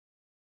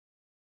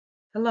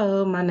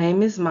Hello, my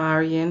name is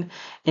Marian.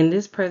 In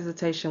this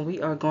presentation, we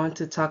are going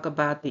to talk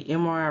about the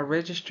MRI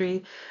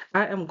Registry.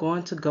 I am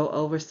going to go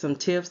over some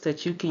tips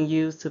that you can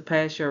use to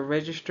pass your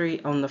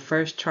registry on the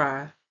first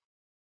try.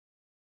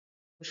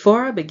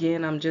 Before I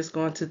begin, I'm just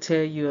going to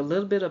tell you a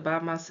little bit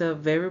about myself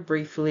very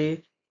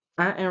briefly.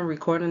 I am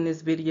recording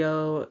this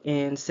video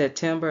in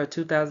September of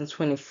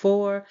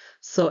 2024.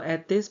 So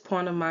at this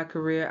point of my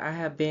career, I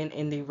have been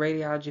in the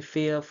radiology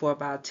field for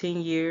about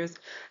 10 years.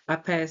 I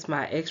passed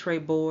my x-ray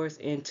boards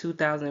in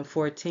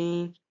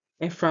 2014.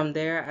 And from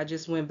there, I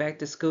just went back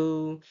to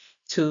school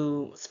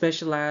to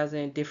specialize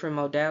in different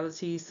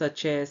modalities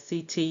such as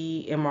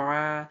CT,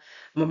 MRI,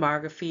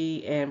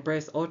 mammography, and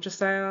breast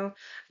ultrasound.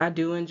 I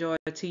do enjoy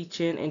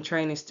teaching and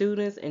training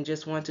students and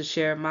just want to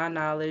share my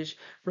knowledge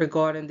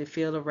regarding the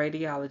field of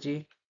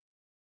radiology.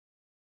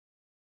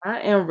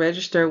 I am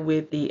registered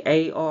with the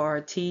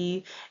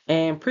ARRT,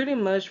 and pretty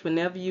much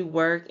whenever you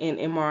work in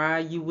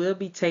MRI, you will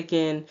be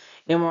taking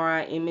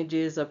MRI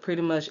images of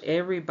pretty much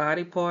every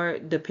body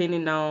part,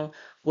 depending on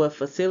what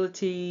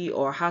facility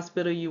or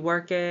hospital you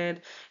work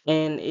at.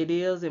 And it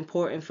is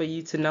important for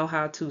you to know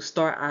how to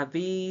start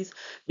IVs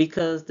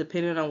because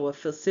depending on what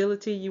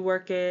facility you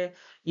work at,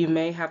 you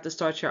may have to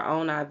start your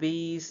own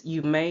IVs.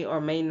 You may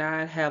or may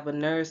not have a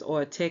nurse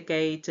or a tech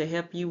aide to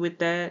help you with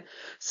that.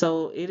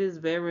 So it is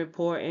very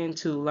important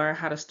to learn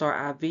how to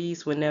start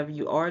IVs whenever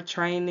you are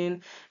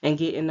training and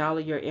getting all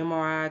of your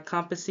MRI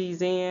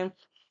competencies in.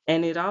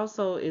 And it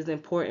also is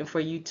important for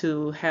you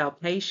to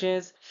have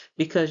patience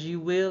because you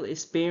will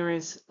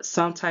experience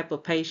some type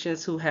of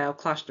patients who have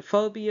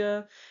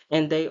claustrophobia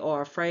and they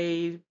are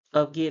afraid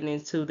of getting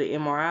into the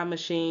MRI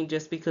machine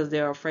just because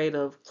they're afraid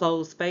of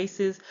closed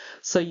spaces.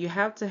 So you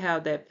have to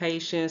have that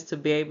patience to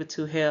be able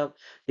to help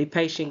the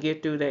patient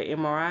get through their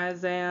MRI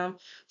exam.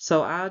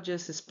 So I'll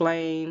just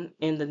explain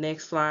in the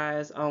next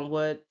slides on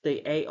what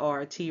the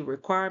ART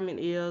requirement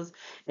is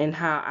and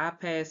how I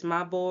pass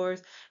my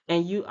boards.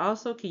 And you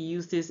also can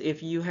use this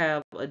if you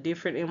have a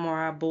different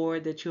MRI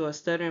board that you are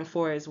studying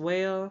for as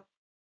well.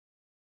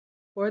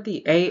 For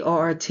the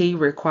ART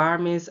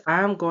requirements,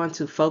 I'm going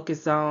to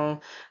focus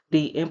on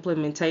the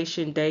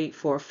implementation date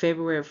for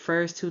February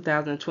 1st,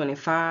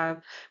 2025,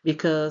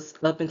 because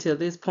up until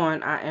this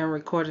point, I am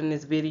recording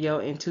this video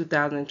in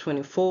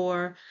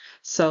 2024.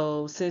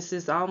 So since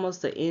it's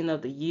almost the end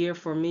of the year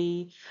for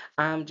me,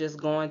 I'm just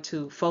going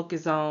to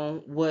focus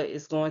on what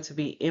is going to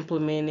be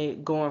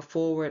implemented going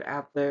forward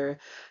after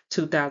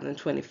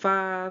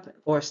 2025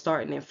 or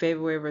starting in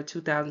February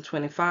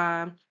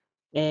 2025.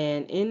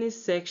 And in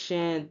this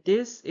section,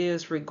 this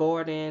is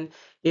regarding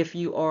if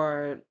you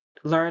are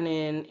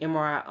learning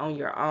MRI on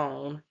your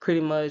own. Pretty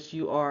much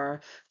you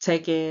are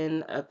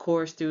taking a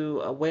course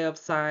through a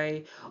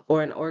website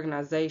or an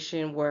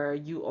organization where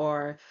you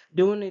are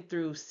doing it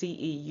through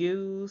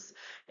CEUs.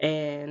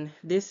 And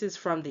this is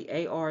from the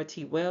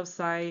ARRT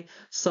website.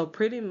 So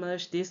pretty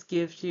much this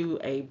gives you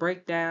a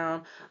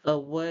breakdown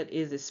of what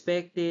is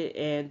expected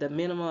and the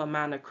minimum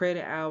amount of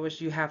credit hours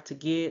you have to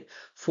get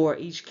for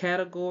each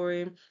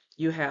category.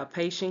 You have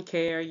patient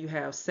care, you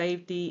have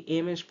safety,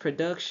 image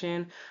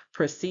production,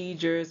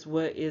 procedures,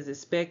 what is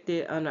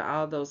expected under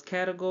all those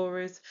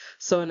categories.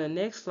 So in the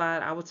next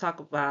slide, I will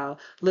talk about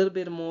a little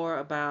bit more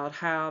about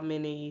how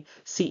many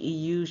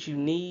CEUs you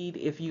need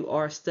if you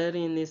are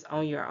studying this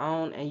on your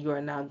own and you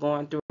are not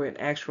going through an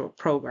actual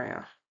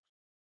program.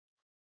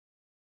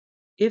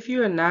 If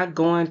you are not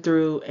going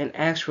through an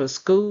actual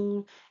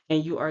school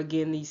and you are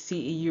getting these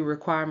CEU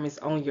requirements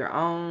on your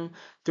own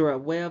through a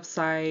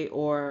website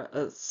or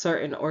a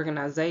certain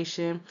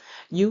organization,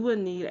 you will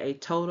need a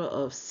total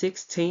of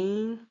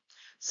 16.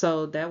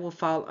 So that will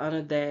fall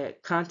under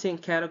that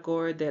content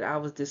category that I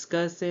was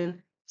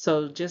discussing.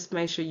 So just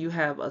make sure you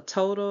have a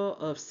total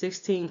of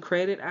 16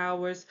 credit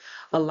hours.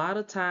 A lot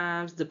of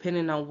times,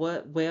 depending on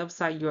what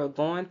website you're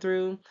going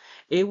through,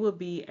 it will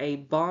be a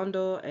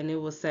bundle and it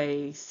will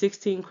say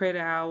 16 credit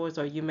hours,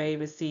 or you may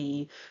even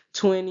see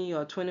 20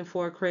 or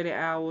 24 credit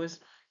hours.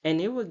 And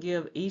it will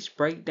give each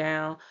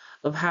breakdown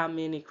of how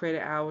many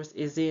credit hours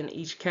is in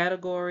each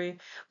category.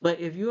 But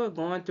if you are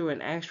going through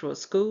an actual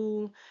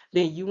school,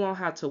 then you won't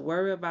have to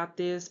worry about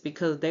this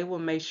because they will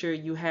make sure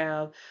you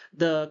have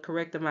the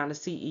correct amount of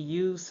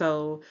CEU.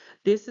 So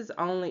this is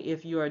only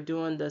if you are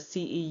doing the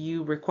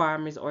CEU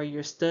requirements or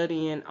you're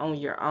studying on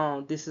your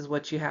own. This is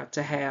what you have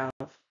to have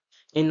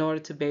in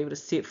order to be able to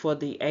sit for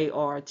the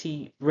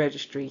ARRT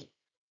registry.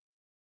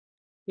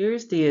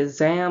 Here's the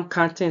exam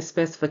content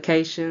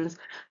specifications.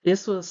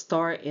 This will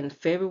start in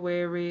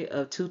February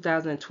of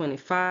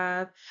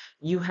 2025.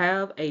 You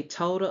have a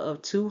total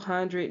of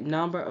 200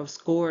 number of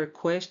scored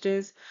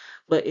questions,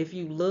 but if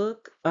you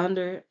look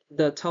under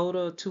the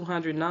total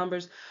 200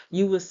 numbers,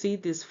 you will see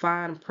this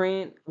fine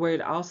print where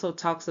it also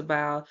talks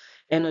about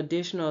an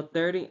additional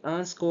 30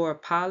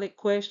 unscored pilot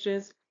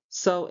questions.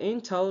 So in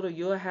total,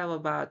 you'll have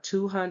about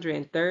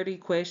 230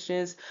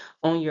 questions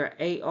on your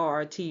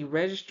ARRT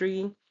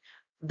registry.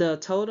 The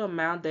total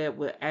amount that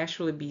will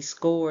actually be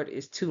scored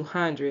is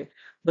 200,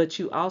 but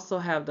you also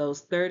have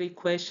those 30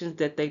 questions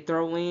that they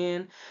throw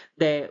in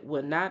that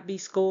will not be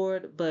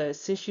scored. But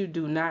since you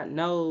do not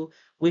know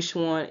which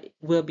one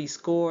will be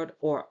scored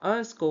or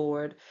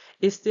unscored,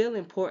 it's still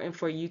important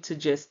for you to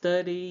just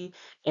study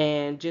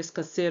and just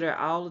consider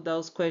all of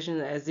those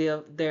questions as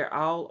if they're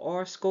all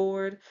are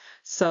scored.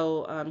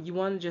 So you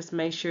want to just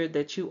make sure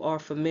that you are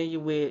familiar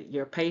with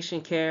your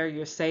patient care,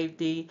 your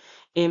safety,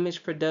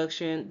 image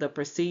production, the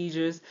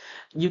procedures.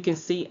 You can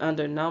see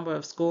under number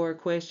of scored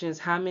questions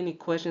how many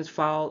questions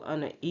fall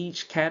under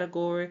each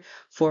category.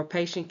 For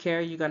patient care,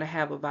 you're going to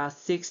have about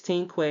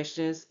 16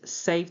 questions.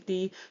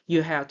 Safety,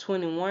 you have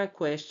 21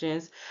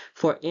 questions.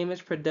 For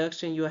image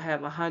production, you'll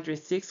have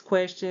 106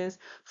 questions.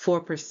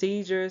 For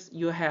procedures,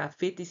 you'll have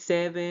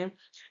 57.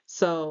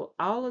 So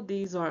all of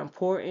these are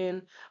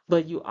important,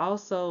 but you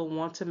also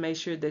want to make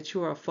sure that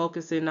you are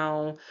focusing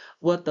on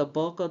what the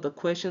bulk of the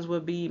questions will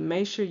be.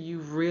 Make sure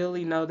you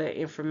really know that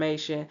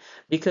information,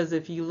 because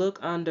if you look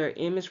under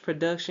image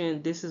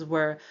production, this is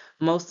where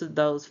most of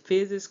those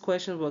physics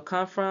questions will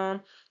come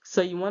from.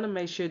 So you want to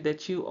make sure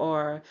that you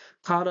are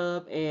caught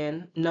up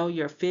and know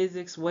your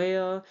physics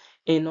well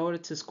in order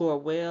to score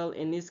well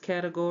in this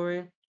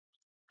category.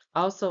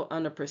 Also,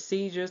 under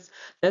procedures,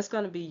 that's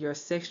going to be your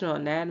sectional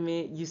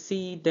anatomy. You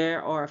see,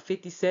 there are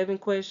 57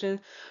 questions.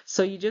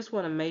 So, you just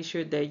want to make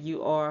sure that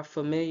you are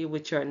familiar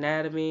with your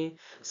anatomy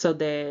so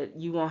that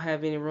you won't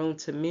have any room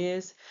to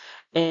miss.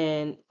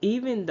 And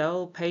even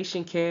though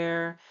patient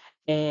care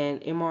and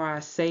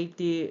MRI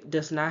safety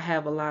does not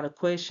have a lot of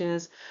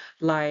questions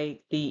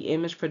like the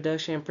image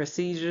production and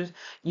procedures,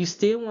 you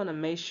still want to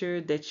make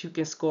sure that you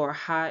can score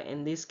high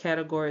in this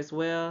category as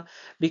well,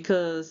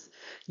 because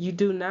you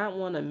do not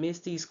want to miss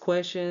these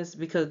questions,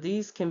 because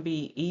these can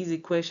be easy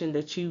questions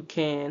that you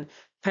can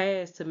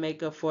pass to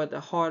make up for the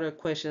harder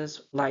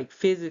questions like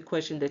physics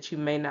questions that you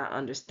may not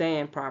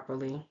understand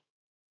properly.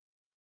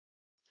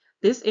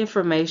 This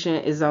information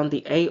is on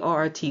the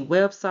ARRT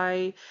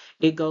website.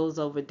 It goes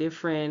over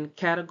different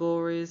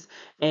categories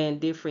and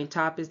different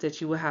topics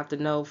that you will have to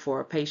know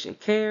for patient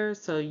care.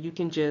 So you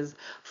can just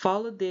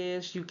follow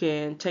this. You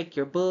can take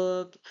your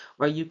book,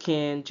 or you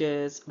can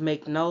just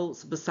make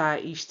notes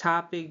beside each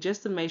topic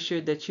just to make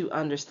sure that you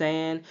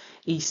understand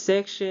each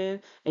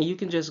section. And you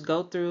can just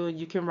go through and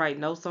you can write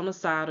notes on the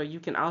side, or you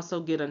can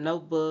also get a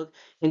notebook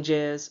and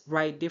just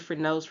write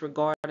different notes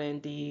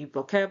regarding the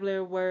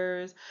vocabulary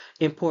words,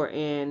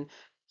 important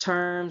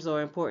terms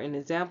or important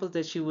examples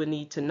that you would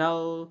need to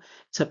know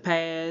to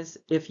pass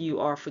if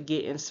you are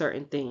forgetting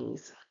certain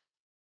things.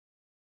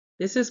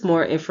 This is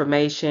more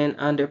information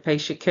under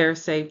patient care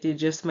safety.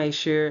 Just make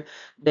sure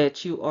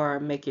that you are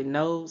making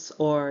notes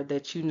or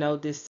that you know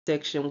this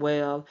section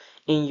well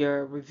in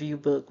your review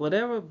book.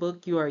 Whatever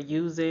book you are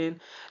using,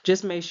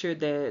 just make sure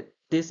that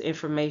this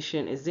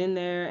information is in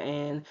there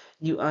and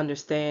you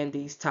understand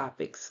these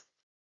topics.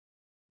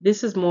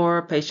 This is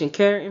more patient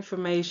care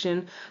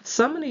information.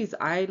 Some of these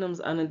items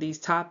under these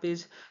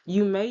topics,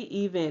 you may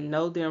even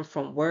know them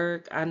from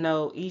work. I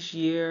know each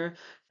year,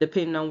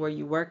 depending on where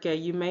you work at,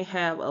 you may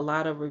have a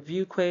lot of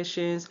review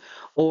questions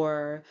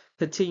or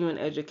continuing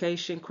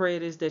education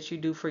credits that you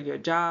do for your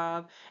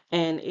job.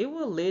 And it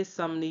will list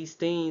some of these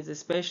things,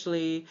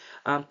 especially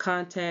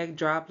contact,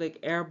 droplet,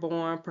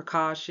 airborne,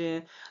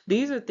 precaution.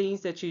 These are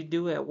things that you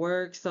do at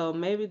work. So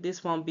maybe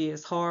this won't be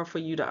as hard for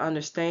you to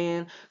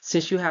understand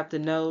since you have to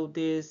know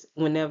this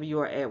whenever you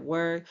are at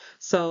work.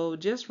 So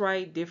just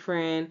write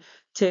different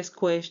test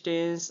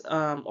questions,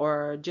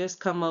 or just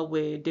come up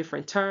with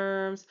different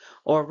terms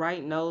or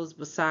write notes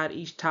beside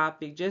each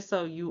topic just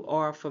so you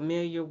are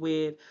familiar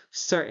with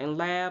certain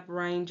lab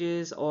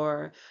ranges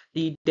or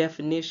the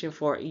definition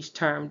for each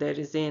term that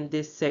is in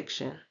this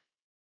section.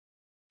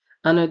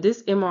 Under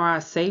this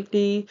MRI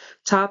safety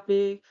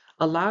topic,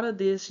 a lot of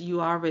this you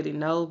already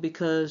know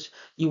because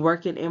you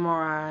work in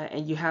MRI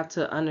and you have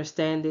to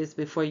understand this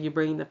before you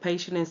bring the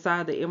patient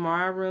inside the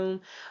MRI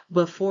room.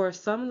 But for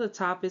some of the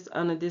topics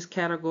under this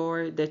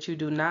category that you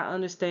do not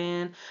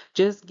understand,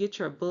 just get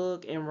your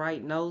book and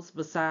write notes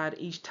beside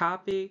each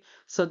topic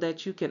so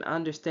that you can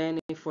understand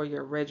it for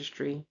your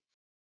registry.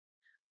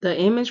 The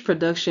image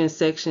production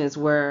section is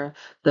where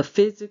the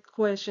physics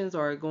questions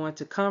are going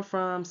to come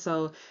from.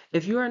 So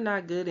if you are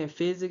not good in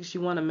physics,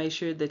 you want to make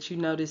sure that you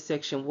know this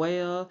section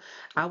well.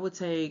 I would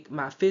take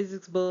my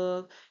physics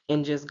book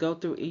and just go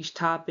through each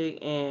topic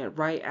and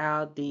write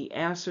out the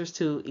answers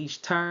to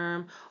each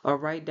term or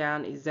write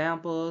down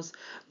examples.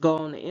 Go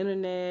on the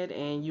internet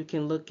and you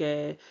can look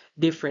at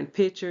different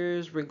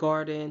pictures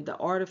regarding the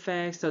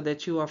artifacts so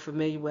that you are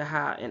familiar with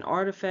how an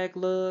artifact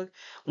looks.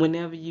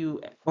 Whenever you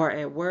are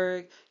at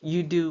work,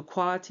 you do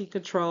quality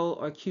control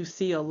or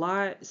QC a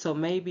lot. So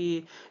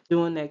maybe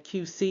doing that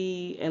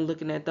QC and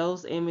looking at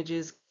those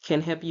images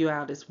can help you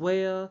out as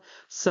well.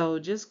 So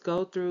just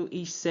go through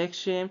each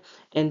section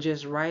and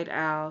just write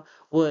out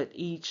what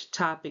each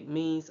topic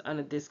means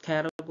under this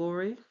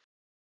category.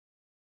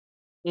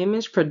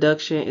 Image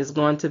production is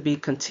going to be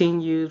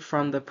continued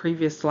from the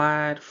previous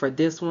slide for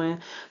this one.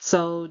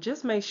 So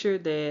just make sure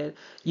that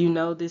you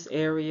know this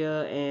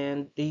area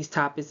and these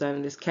topics are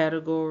in this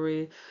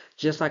category.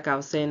 Just like I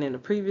was saying in the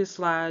previous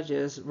slide,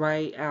 just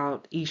write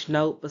out each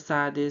note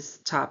beside this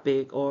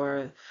topic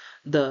or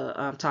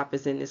the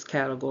topics in this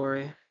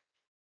category.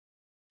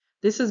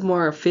 This is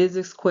more a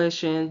physics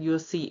question. You'll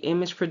see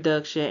image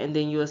production, and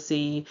then you'll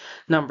see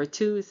number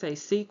two, it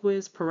says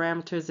sequence,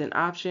 parameters, and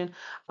option.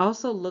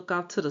 Also look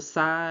off to the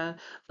side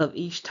of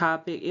each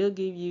topic. It'll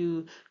give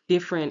you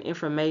different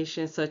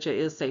information, such as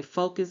it'll say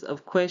focus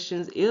of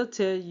questions. It'll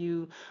tell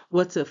you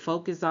what to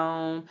focus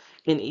on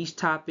in each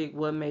topic,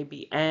 what may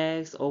be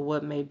asked, or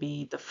what may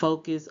be the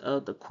focus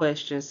of the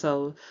question.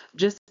 So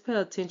just pay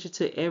attention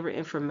to every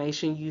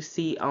information you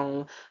see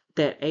on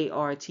that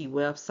ARRT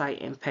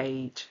website and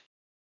page.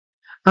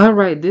 All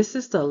right, this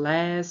is the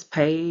last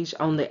page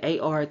on the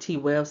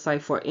ARRT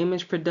website for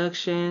image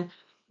production.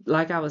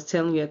 Like I was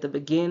telling you at the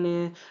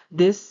beginning,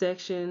 this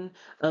section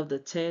of the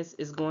test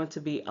is going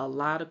to be a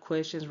lot of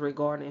questions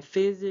regarding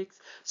physics.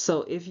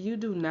 So if you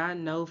do not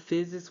know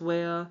physics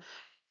well,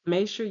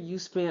 make sure you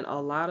spend a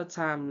lot of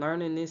time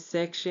learning this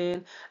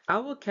section. I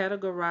will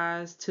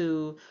categorize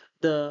to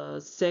the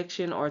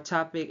section or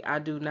topic I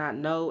do not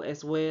know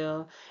as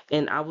well,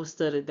 and I will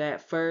study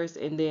that first,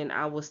 and then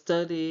I will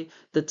study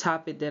the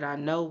topic that I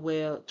know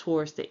well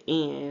towards the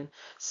end.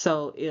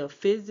 So if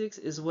physics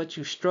is what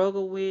you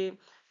struggle with,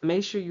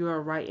 make sure you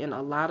are writing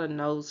a lot of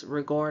notes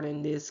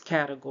regarding this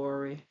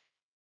category.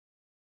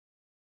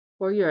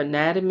 For your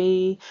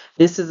anatomy,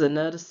 this is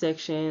another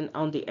section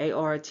on the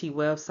ARRT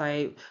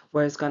website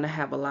where it's going to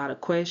have a lot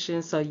of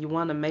questions. So you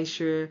want to make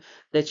sure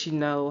that you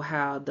know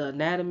how the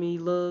anatomy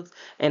looks,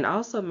 and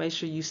also make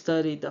sure you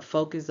study the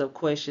focus of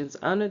questions.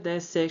 Under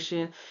that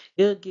section,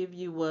 it'll give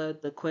you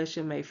what the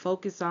question may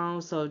focus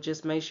on. So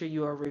just make sure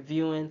you are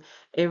reviewing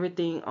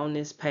everything on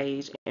this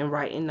page and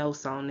writing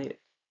notes on it.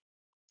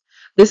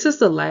 This is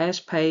the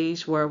last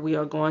page where we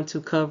are going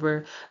to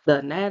cover the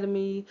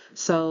anatomy.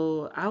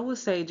 So I would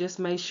say just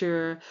make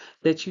sure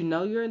that you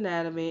know your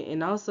anatomy,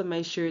 and also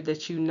make sure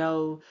that you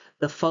know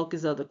the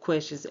focus of the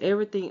questions,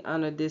 everything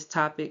under this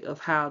topic of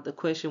how the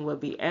question will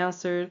be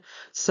answered.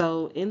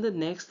 So in the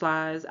next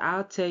slides,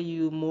 I'll tell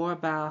you more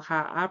about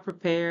how I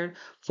prepared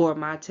for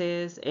my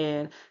test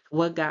and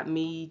what got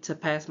me to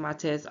pass my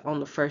test on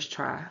the first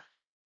try.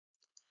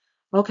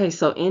 Okay,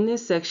 so in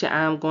this section,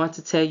 I'm going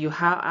to tell you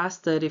how I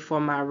studied for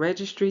my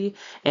registry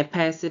and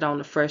passed it on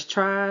the first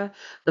try.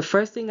 The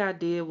first thing I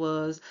did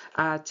was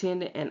I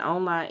attended an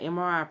online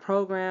MRI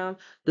program.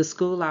 The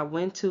school I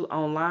went to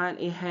online,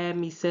 it had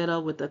me set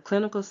up with a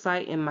clinical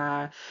site in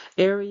my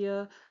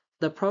area.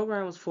 The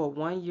program was for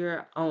 1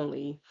 year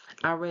only.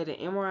 I read an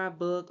MRI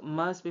book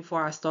months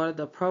before I started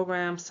the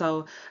program.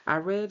 So I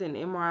read an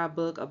MRI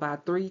book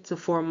about 3 to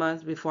 4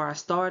 months before I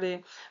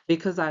started,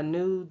 because I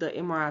knew the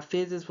MRI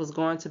physics was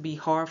going to be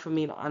hard for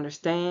me to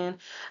understand.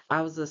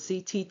 I was a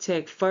CT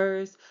tech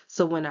first,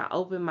 so when I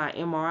opened my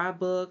MRI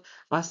book,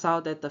 I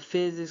saw that the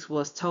physics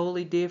was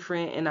totally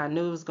different, and I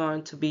knew it was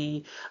going to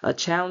be a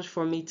challenge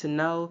for me to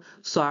know.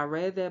 So I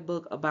read that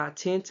book about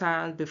 10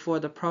 times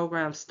before the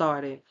program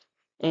started.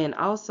 And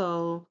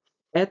also,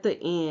 at the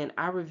end,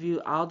 I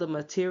reviewed all the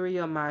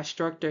material my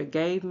instructor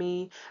gave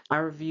me. I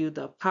reviewed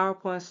the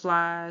PowerPoint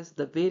slides,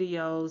 the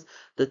videos,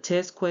 the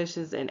test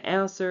questions and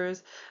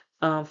answers,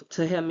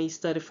 to help me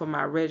study for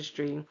my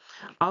registry.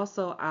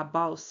 Also, I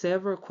bought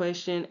several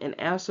question and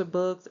answer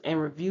books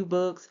and review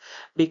books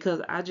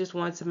because I just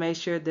wanted to make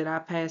sure that I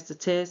passed the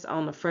test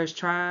on the first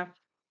try.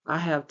 I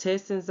have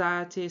test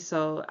anxiety,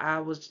 so I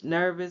was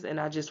nervous and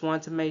I just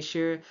wanted to make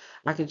sure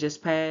I can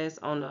just pass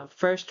on the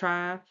first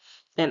try.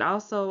 And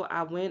also,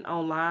 I went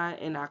online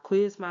and I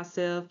quizzed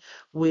myself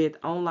with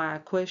online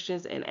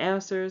questions and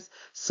answers,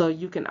 so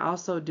you can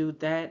also do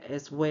that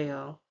as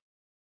well.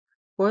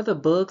 For the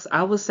books,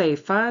 I would say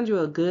find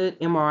you a good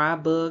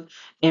MRI book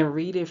and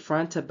read it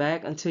front to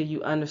back until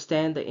you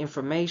understand the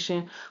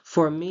information.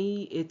 For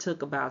me, it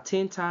took about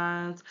 10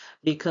 times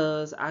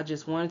because I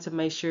just wanted to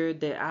make sure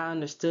that I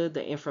understood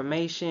the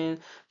information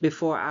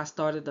before I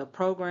started the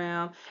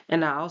program,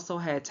 and I also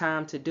had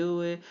time to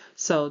do it.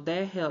 So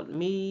that helped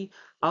me.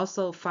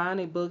 Also, find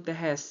a book that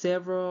has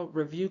several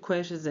review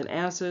questions and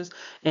answers,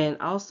 and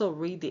also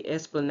read the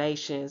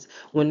explanations.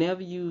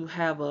 Whenever you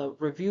have a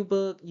review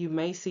book, you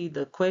may see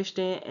the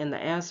question and the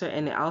answer,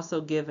 and it also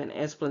give an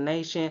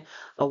explanation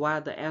of why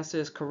the answer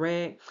is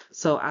correct.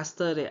 So I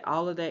studied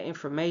all of that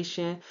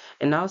information,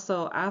 and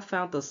also I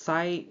found the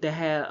site that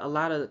had a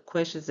lot of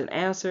questions and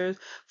answers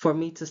for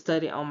me to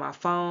study on my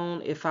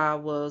phone. If I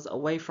was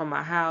away from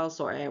my house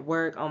or at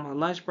work on my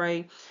lunch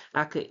break,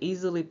 I could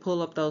easily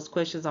pull up those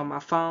questions on my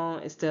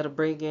phone instead of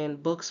bringing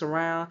books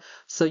around.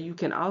 So you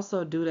can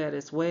also do that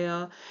as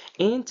well.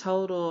 In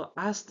total,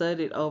 I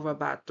studied over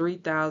about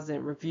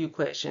 3,000 review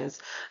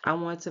questions. I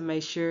wanted to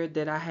make sure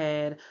that I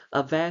had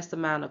a vast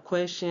amount of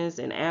questions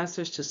and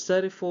answers to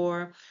study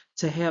for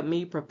to help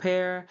me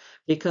prepare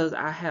because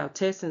I have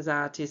test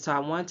anxiety. So I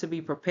want to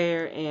be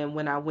prepared. And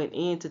when I went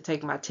in to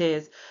take my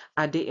test,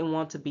 I didn't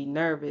want to be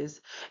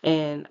nervous.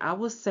 And I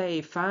would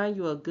say find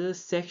you a good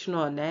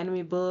sectional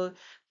anatomy book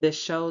that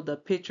show the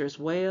pictures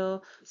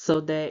well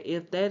so that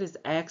if that is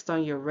asked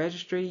on your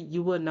registry,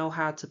 you will know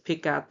how to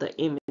pick out the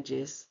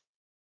images.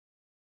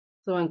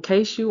 So, in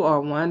case you are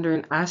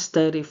wondering, I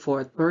studied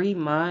for 3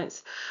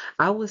 months.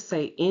 I would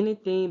say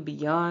anything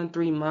beyond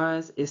 3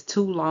 months is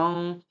too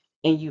long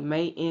and you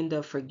may end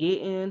up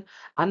forgetting.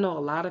 I know a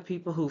lot of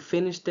people who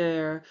finish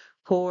their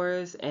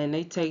course and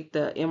they take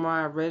the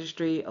MRI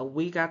registry a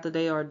week after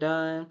they are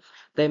done.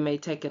 They may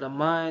take it a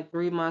month,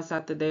 3 months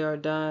after they are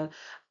done.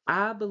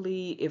 I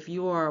believe if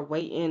you are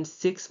waiting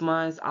 6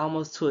 months,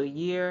 almost to a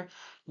year,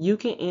 you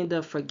can end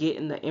up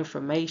forgetting the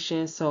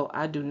information. So,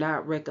 I do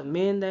not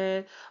recommend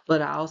that.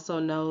 But I also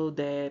know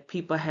that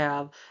people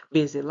have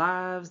busy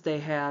lives, they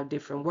have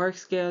different work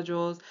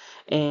schedules,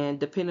 and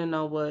depending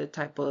on what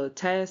type of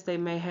tasks they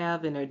may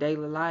have in their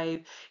daily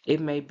life,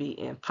 it may be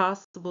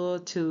impossible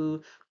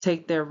to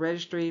take their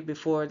registry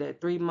before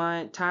that 3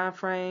 month time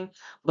frame.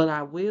 But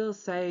I will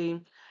say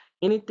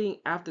anything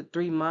after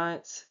 3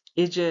 months,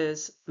 it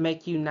just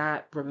make you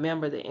not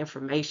remember the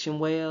information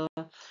well.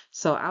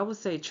 So I would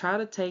say try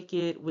to take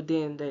it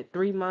within that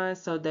 3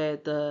 months so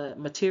that the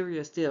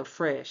material is still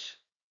fresh.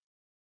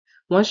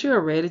 Once you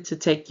are ready to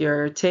take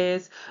your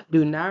test,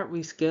 do not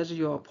reschedule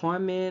your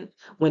appointment.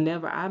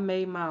 Whenever I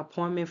made my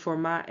appointment for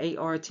my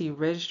ARRT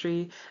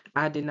registry,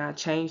 I did not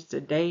change the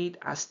date.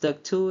 I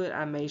stuck to it.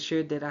 I made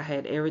sure that I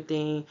had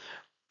everything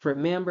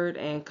remembered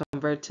and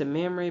convert to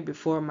memory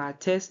before my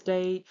test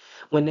date.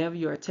 Whenever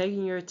you are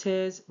taking your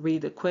test,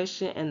 read the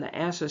question and the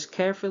answers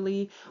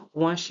carefully.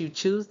 Once you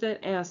choose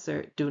that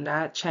answer, do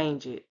not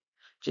change it.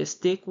 Just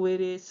stick with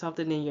it.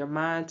 Something in your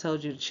mind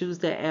told you to choose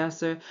that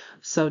answer,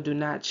 so do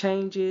not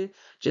change it.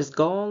 Just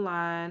go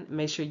online,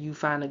 make sure you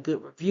find a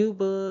good review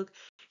book.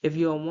 If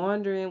you're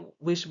wondering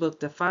which book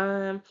to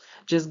find,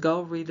 just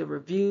go read the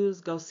reviews,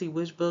 go see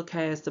which book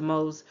has the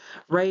most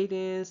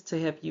ratings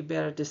to help you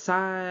better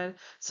decide.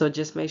 So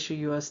just make sure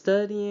you are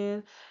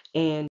studying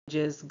and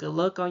just good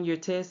luck on your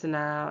test. And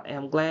I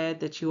am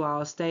glad that you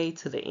all stayed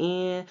to the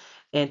end.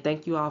 And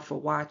thank you all for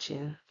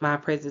watching my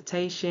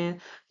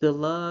presentation. Good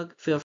luck.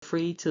 Feel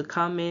free to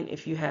comment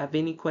if you have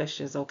any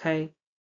questions, okay?